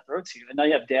that you were going to throw to? And now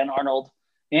you have Dan Arnold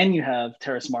and you have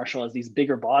Terrace Marshall as these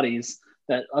bigger bodies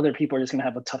that other people are just going to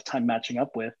have a tough time matching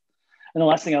up with. And the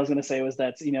last thing I was going to say was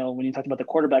that, when you talked about the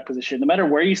quarterback position, no matter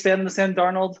where you stand in the Sam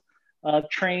Darnold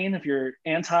train, if you're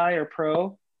anti or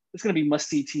pro, it's going to be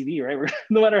must-see TV, right?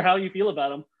 No matter how you feel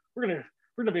about him, we're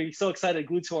gonna be so excited,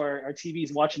 glued to our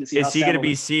TVs, watching to see. Is he going to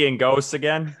be seeing ghosts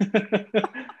again?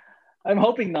 I'm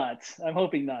hoping not.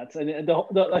 And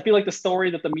I feel like the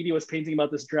story that the media was painting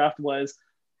about this draft was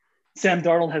Sam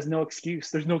Darnold has no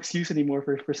excuse. There's no excuse anymore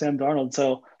for Sam Darnold.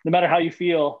 So no matter how you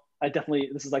feel,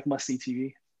 this is like must see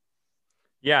TV.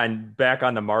 Yeah, and back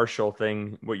on the Marshall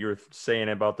thing, what you were saying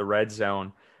about the red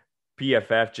zone,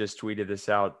 PFF just tweeted this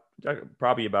out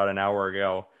probably about an hour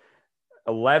ago.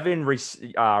 11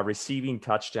 receiving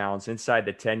touchdowns inside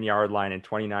the 10-yard line in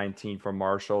 2019 for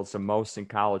Marshall. It's the most in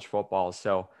college football.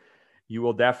 So you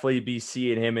will definitely be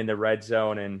seeing him in the red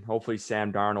zone, and hopefully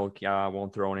Sam Darnold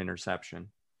won't throw an interception.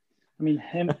 I mean,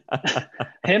 him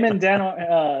and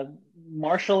Dan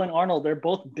Marshall and Arnold, they're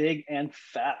both big and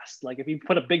fast. Like if you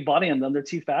put a big body on them, they're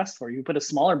too fast for you. You put a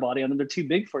smaller body on them, they're too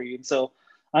big for you. And so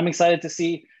I'm excited to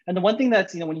see. And the one thing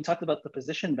that's, when you talked about the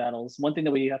position battles, one thing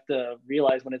that we have to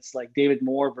realize when it's like David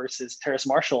Moore versus Terrace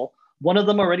Marshall, one of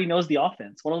them already knows the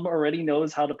offense. One of them already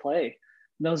knows how to play,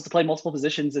 knows to play multiple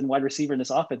positions in wide receiver in this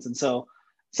offense. And so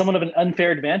somewhat of an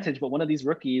unfair advantage, but one of these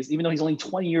rookies, even though he's only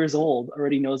 20 years old,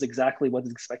 already knows exactly what's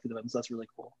expected of him. So that's really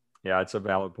cool. Yeah, it's a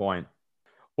valid point.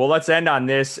 Well, let's end on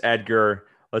this, Edgar.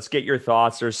 Let's get your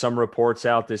thoughts. There's some reports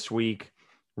out this week.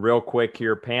 Real quick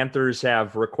here. Panthers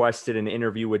have requested an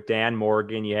interview with Dan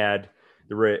Morgan. You had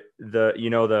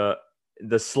the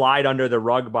slide under the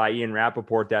rug by Ian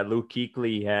Rappaport that Luke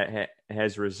Kuechly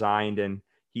has resigned, and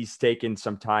he's taken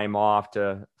some time off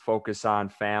to focus on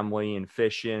family and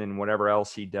fishing and whatever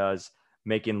else he does,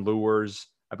 making lures.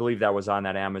 I believe that was on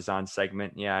that Amazon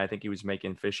segment. Yeah, I think he was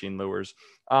making fishing lures.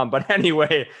 But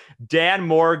anyway, Dan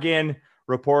Morgan,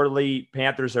 reportedly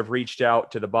Panthers have reached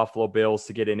out to the Buffalo Bills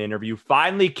to get an interview.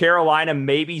 Finally, Carolina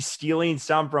maybe stealing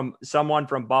someone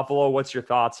from Buffalo. What's your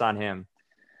thoughts on him?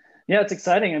 Yeah, it's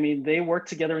exciting. I mean, they work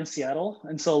together in Seattle.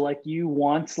 And so like you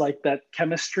want like that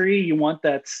chemistry, you want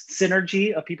that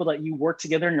synergy of people that you work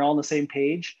together and you're all on the same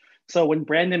page. So when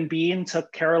Brandon Beane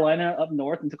took Carolina up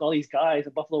north and took all these guys,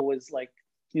 and Buffalo was like,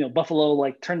 Buffalo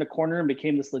like turned the corner and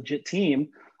became this legit team.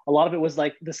 A lot of it was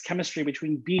like this chemistry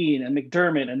between Beane and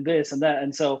McDermott and this and that.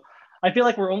 And so I feel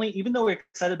like even though we're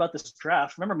excited about this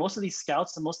draft, remember most of these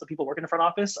scouts and most of the people working in the front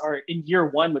office are in year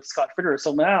one with Scott Fitterer.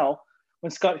 So now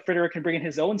when Scott Fitterer can bring in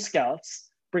his own scouts,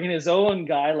 bring in his own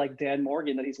guy like Dan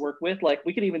Morgan that he's worked with, like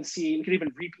we could even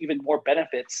reap even more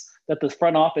benefits that the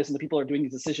front office and the people who are doing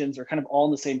these decisions are kind of all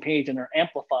on the same page and they're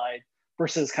amplified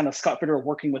versus kind of Scott Fitterer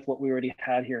working with what we already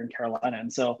had here in Carolina.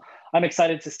 And so I'm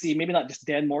excited to see maybe not just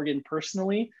Dan Morgan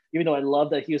personally, even though I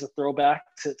love that he was a throwback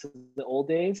to the old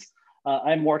days.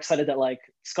 I'm more excited that like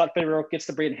Scott Fitterer gets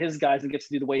to bring in his guys and gets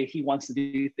to do the way he wants to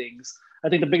do things. I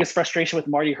think the biggest frustration with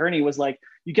Marty Hurney was like,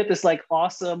 you get this like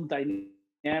awesome,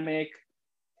 dynamic,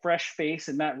 fresh face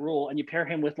in Matt Rule, and you pair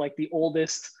him with like the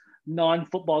oldest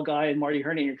non-football guy in Marty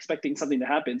Hurney, you're expecting something to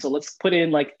happen. So let's put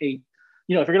in like if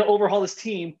you're going to overhaul this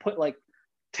team,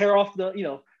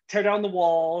 tear down the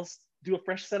walls, do a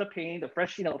fresh set of paint, a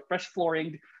fresh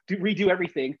flooring, redo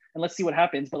everything, and let's see what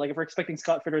happens. But like if we're expecting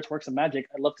Scott Fitterer to work some magic,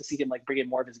 I'd love to see him like bring in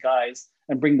more of his guys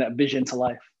and bring that vision to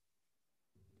life.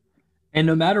 And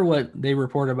no matter what they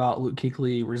report about Luke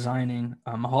Kuechly resigning,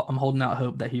 I'm holding out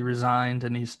hope that he resigned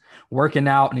and he's working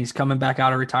out and he's coming back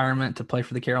out of retirement to play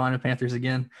for the Carolina Panthers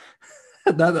again.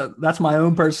 That's my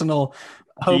own personal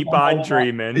hope. Keep on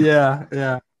dreaming.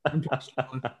 Yeah.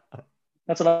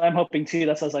 That's what I'm hoping too.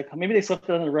 That's what I was like, maybe they swept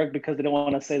it under the rug because they don't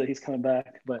want to say that he's coming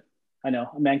back. But I know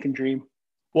a man can dream.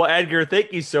 Well, Edgar,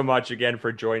 thank you so much again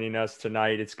for joining us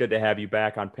tonight. It's good to have you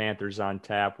back on Panthers on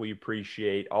Tap. We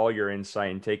appreciate all your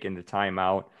insight and taking the time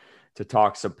out to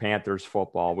talk some Panthers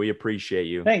football. We appreciate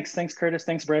you. Thanks, Curtis.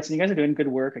 Thanks, Bryson. You guys are doing good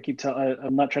work.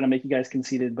 I'm not trying to make you guys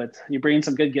conceited, but you're bringing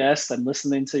some good guests. I'm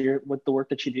listening to the work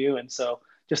that you do, and so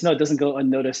just know it doesn't go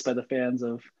unnoticed by the fans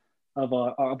of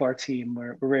our team.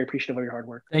 We're very appreciative of your hard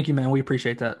work. Thank you, man. We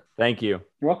appreciate that. Thank you.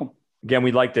 You're welcome. Again,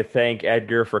 we'd like to thank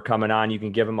Edgar for coming on. You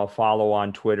can give him a follow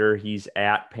on Twitter. He's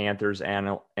at Panthers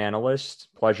Analyst.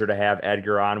 Pleasure to have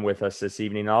Edgar on with us this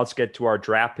evening. Now let's get to our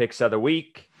draft picks of the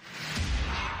week.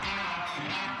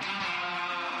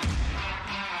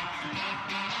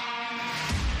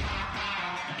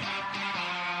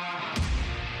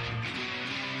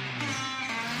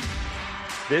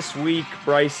 This week,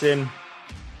 Bryson,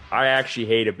 I actually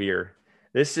hate a beer.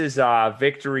 This is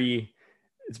Victory.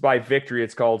 It's by Victory.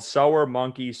 It's called Sour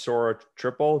Monkey Sora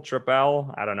Triple.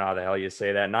 I don't know how the hell you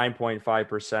say that.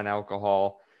 9.5%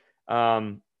 alcohol.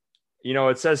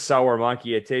 It says Sour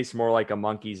Monkey. It tastes more like a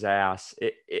monkey's ass.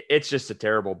 It's just a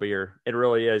terrible beer. It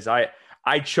really is. I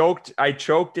choked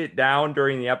it down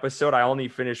during the episode. I only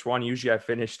finished one. Usually I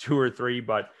finish 2 or 3,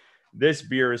 but this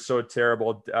beer is so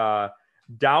terrible.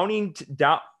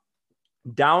 Downingtown,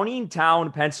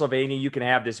 Pennsylvania, you can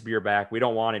have this beer back. We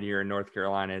don't want it here in North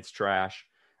Carolina. It's trash.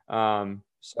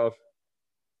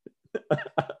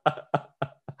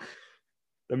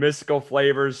 The mystical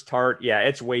flavors, tart. Yeah,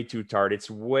 it's way too tart. It's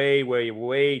way, way,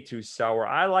 way too sour.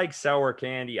 I like sour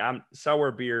candy.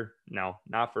 Sour beer. No,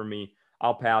 not for me.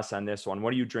 I'll pass on this one.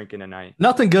 What are you drinking tonight?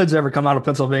 Nothing good's ever come out of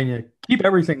Pennsylvania. Keep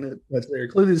everything that's there,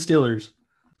 including the Steelers.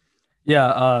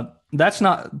 Yeah, that's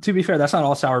not. To be fair, that's not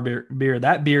all sour beer.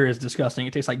 That beer is disgusting.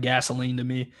 It tastes like gasoline to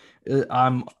me.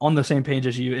 I'm on the same page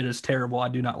as you. It is terrible. I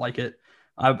do not like it.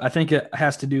 I think it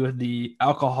has to do with the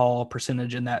alcohol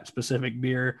percentage in that specific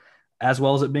beer, as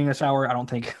well as it being a sour. I don't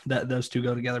think that those two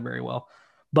go together very well.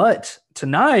 But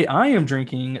tonight, I am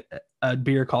drinking a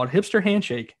beer called Hipster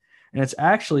Handshake, and it's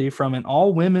actually from an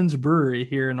all women's brewery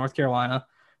here in North Carolina.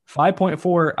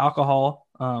 5.4 alcohol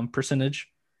percentage.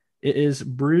 It is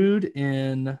brewed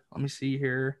in, let me see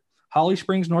here, Holly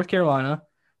Springs, North Carolina,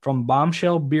 from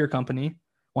Bombshell Beer Company,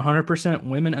 100%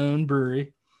 women-owned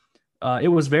brewery. It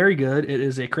was very good. It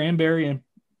is a cranberry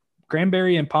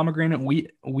and pomegranate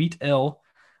wheat ale.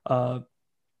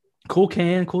 Cool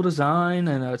can, cool design,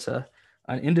 and it's an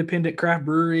independent craft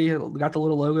brewery. It got the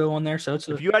little logo on there, so it's.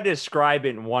 If you had to describe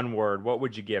it in one word, what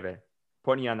would you give it?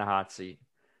 Putting you on the hot seat.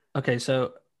 Okay,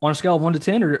 so on a scale of 1 to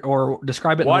 10, or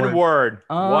describe it in one word.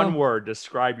 One word.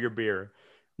 Describe your beer.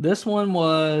 This one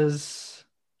was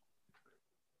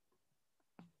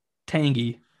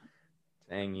tangy.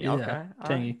 Tangy. Yeah, okay.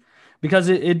 Tangy. Because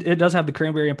it does have the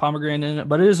cranberry and pomegranate in it,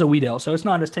 but it is a wheat ale, so it's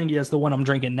not as tangy as the one I'm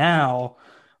drinking now,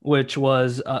 which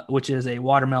is a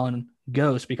watermelon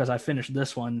ghost, because I finished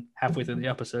this one halfway through the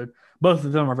episode. Both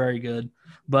of them are very good.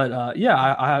 But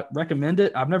I recommend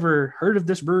it. I've never heard of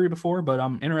this brewery before, but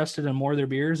I'm interested in more of their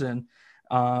beers and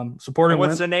supporting. And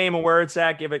what's the name and where it's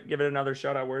at? Give it another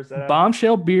shout out. Where's that at?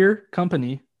 Bombshell Beer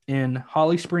Company in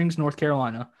Holly Springs, North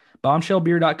Carolina.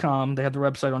 Bombshellbeer.com. They have the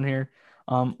website on here.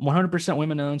 100%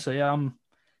 women owned. So yeah, I'm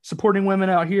supporting women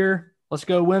out here. Let's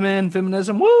go, women,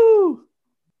 feminism. Woo!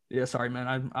 Yeah, sorry,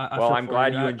 man. I'm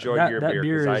glad you enjoyed your beer,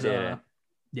 because I didn't.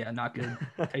 Yeah, not good.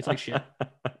 Tastes like shit.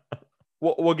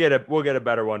 We'll get a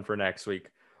better one for next week.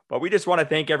 But we just want to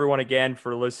thank everyone again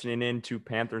for listening in to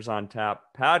Panthers on Tap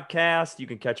podcast. You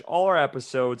can catch all our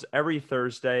episodes every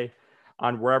Thursday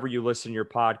on wherever you listen to your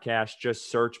podcast. Just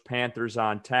search Panthers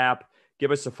on Tap. Give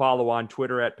us a follow on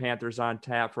Twitter at Panthers on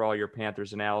Tap for all your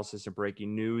Panthers analysis and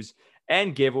breaking news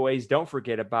and giveaways. Don't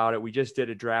forget about it. We just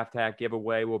did a draft hack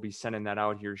giveaway. We'll be sending that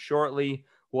out here shortly.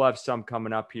 We'll have some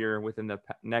coming up here within the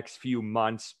next few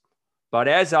months. But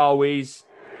as always,